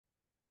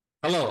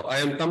Hello, I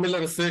am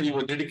Thamizharasu,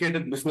 your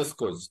dedicated business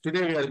coach.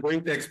 Today we are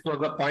going to explore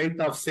the point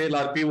of sale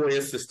or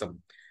POS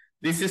system.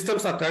 These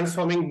systems are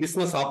transforming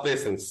business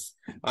operations,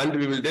 and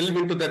we will delve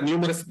into their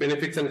numerous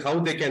benefits and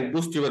how they can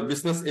boost your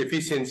business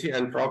efficiency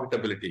and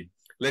profitability.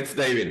 Let's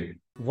dive in.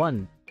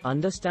 1.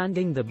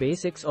 Understanding the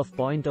basics of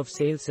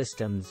point-of-sale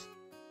systems.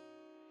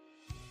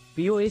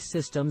 POS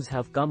systems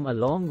have come a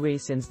long way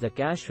since the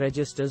cash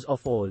registers of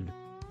old.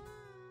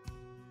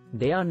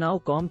 They are now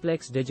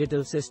complex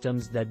digital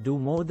systems that do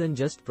more than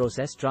just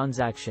process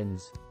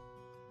transactions.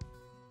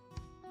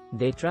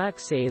 They track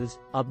sales,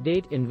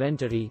 update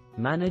inventory,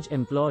 manage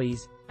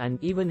employees, and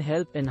even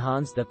help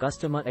enhance the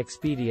customer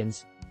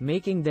experience,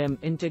 making them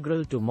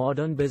integral to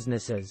modern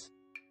businesses.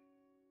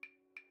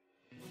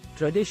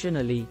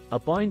 Traditionally, a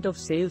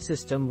point-of-sale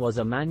system was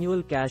a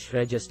manual cash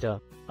register,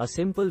 a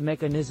simple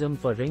mechanism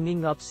for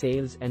ringing up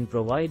sales and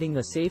providing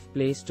a safe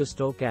place to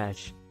store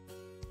cash.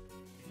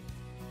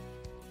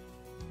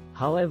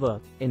 However,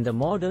 in the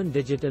modern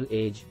digital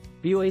age,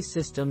 POS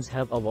systems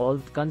have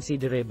evolved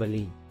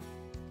considerably.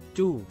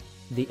 2.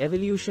 The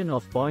evolution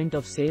of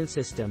point-of-sale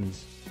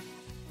systems.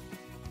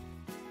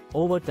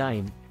 Over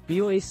time,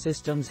 POS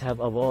systems have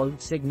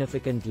evolved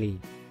significantly.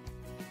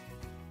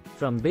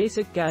 From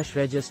basic cash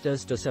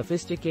registers to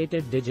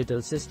sophisticated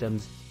digital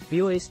systems,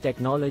 POS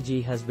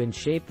technology has been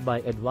shaped by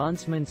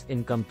advancements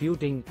in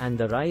computing and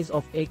the rise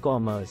of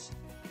e-commerce.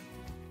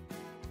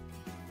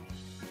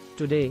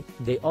 Today,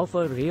 they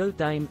offer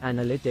real-time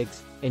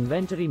analytics,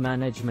 inventory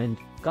management,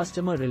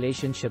 customer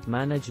relationship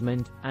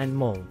management, and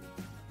more.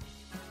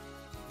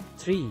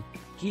 3.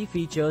 Key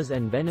features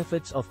and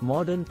benefits of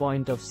modern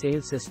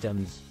point-of-sale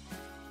systems.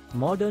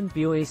 Modern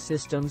POS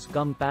systems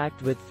come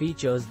packed with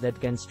features that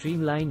can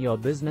streamline your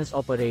business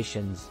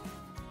operations.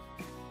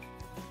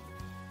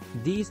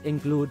 These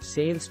include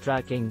sales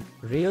tracking,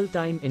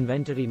 real-time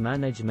inventory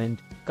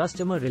management,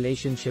 customer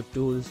relationship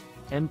tools,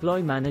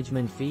 employee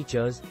management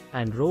features,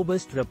 and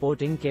robust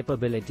reporting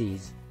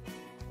capabilities.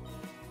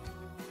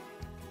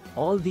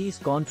 All these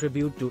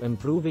contribute to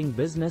improving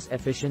business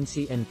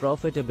efficiency and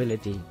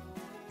profitability.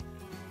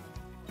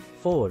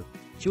 4.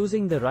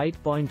 Choosing the right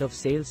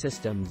point-of-sale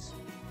systems.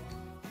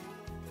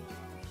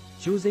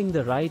 Choosing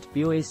the right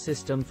POS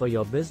system for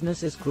your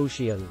business is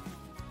crucial.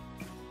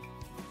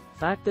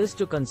 Factors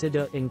to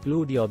consider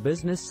include your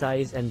business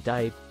size and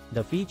type,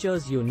 the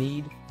features you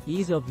need,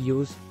 ease of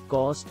use,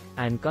 cost,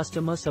 and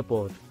customer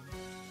support.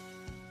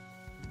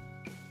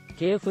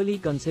 Carefully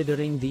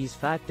considering these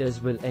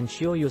factors will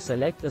ensure you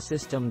select a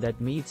system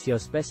that meets your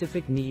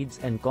specific needs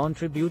and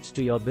contributes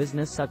to your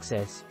business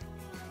success.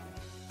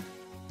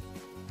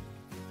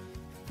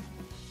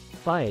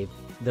 5.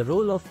 The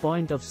role of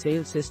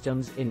point-of-sale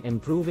systems in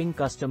improving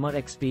customer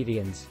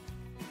experience.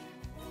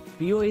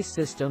 POS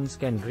systems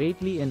can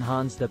greatly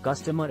enhance the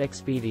customer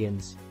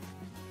experience.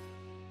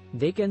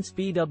 They can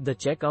speed up the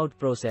checkout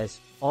process,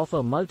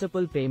 offer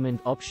multiple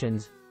payment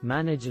options,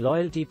 manage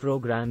loyalty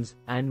programs,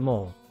 and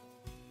more.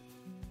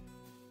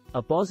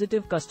 A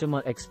positive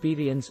customer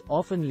experience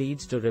often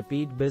leads to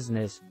repeat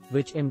business,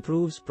 which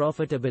improves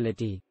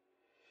profitability.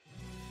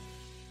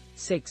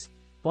 6.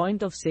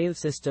 Point-of-sale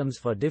systems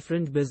for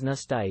different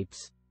business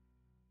types.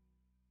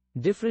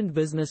 Different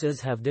businesses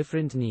have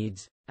different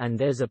needs, and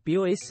there's a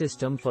POS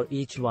system for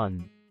each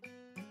one.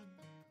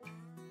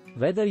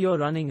 Whether you're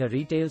running a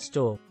retail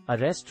store, a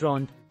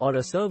restaurant, or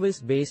a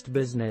service-based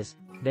business,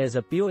 there's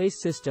a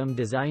POS system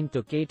designed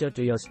to cater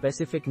to your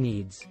specific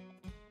needs.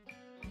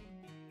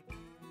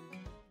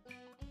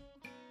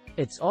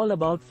 It's all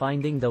about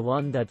finding the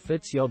one that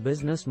fits your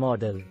business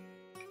model.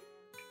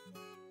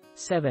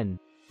 7.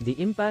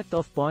 The impact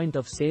of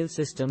point-of-sale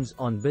systems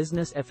on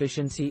business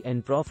efficiency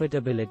and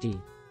profitability.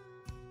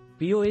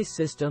 POS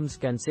systems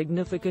can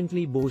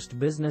significantly boost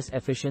business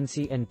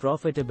efficiency and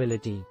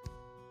profitability.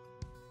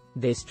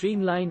 They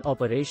streamline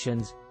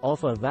operations,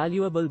 offer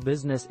valuable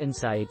business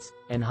insights,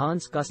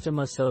 enhance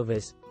customer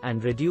service,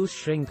 and reduce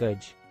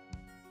shrinkage.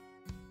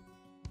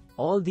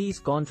 All these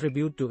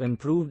contribute to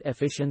improved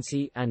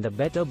efficiency and a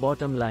better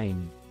bottom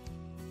line.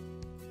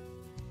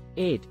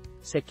 8.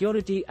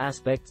 Security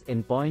aspects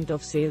in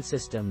point-of-sale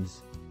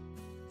systems.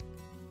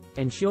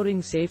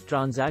 Ensuring safe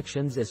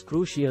transactions is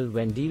crucial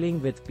when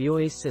dealing with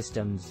POS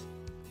systems.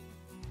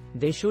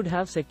 They should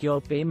have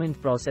secure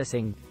payment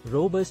processing,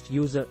 robust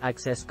user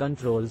access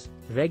controls,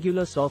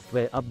 regular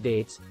software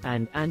updates,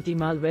 and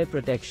anti-malware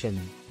protection.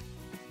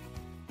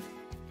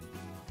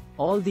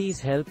 All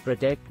these help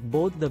protect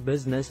both the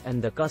business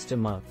and the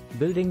customer,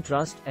 building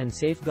trust and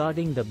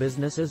safeguarding the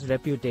business's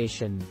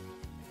reputation.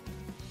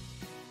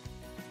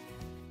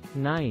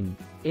 9.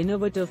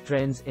 Innovative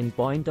trends in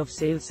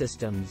point-of-sale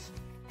systems.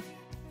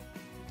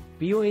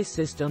 POS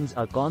systems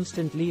are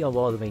constantly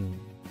evolving.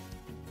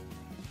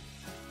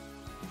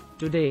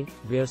 Today,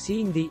 we are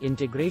seeing the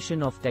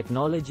integration of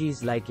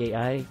technologies like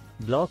AI,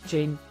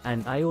 blockchain,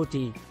 and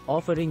IoT,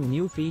 offering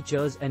new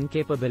features and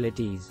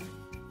capabilities.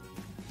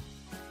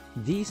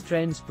 These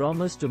trends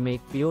promise to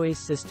make POS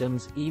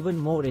systems even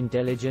more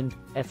intelligent,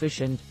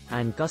 efficient,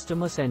 and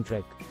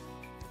customer-centric.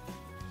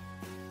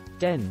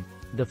 10.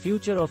 The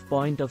future of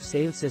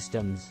point-of-sale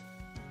systems.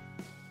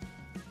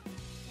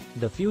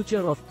 The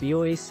future of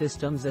POS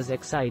systems is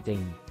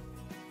exciting.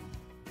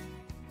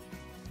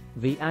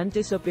 We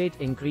anticipate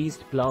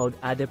increased cloud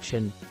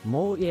adoption,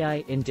 more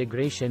AI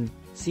integration,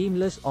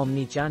 seamless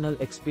omni-channel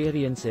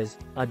experiences,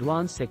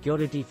 advanced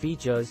security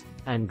features,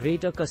 and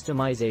greater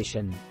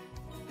customization.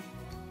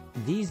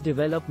 These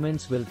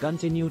developments will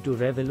continue to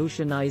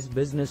revolutionize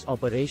business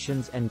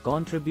operations and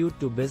contribute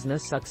to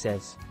business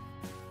success.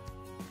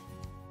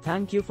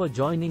 Thank you for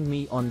joining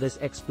me on this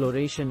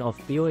exploration of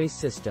POS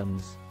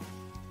systems.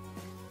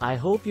 I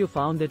hope you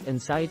found it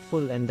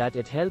insightful and that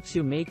it helps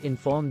you make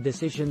informed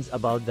decisions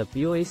about the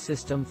POS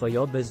system for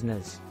your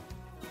business.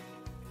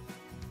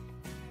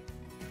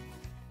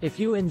 If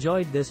you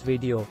enjoyed this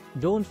video,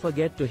 don't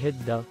forget to hit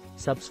the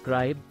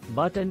subscribe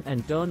button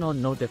and turn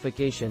on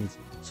notifications,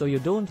 so you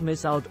don't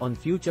miss out on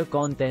future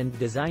content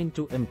designed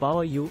to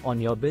empower you on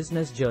your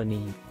business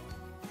journey.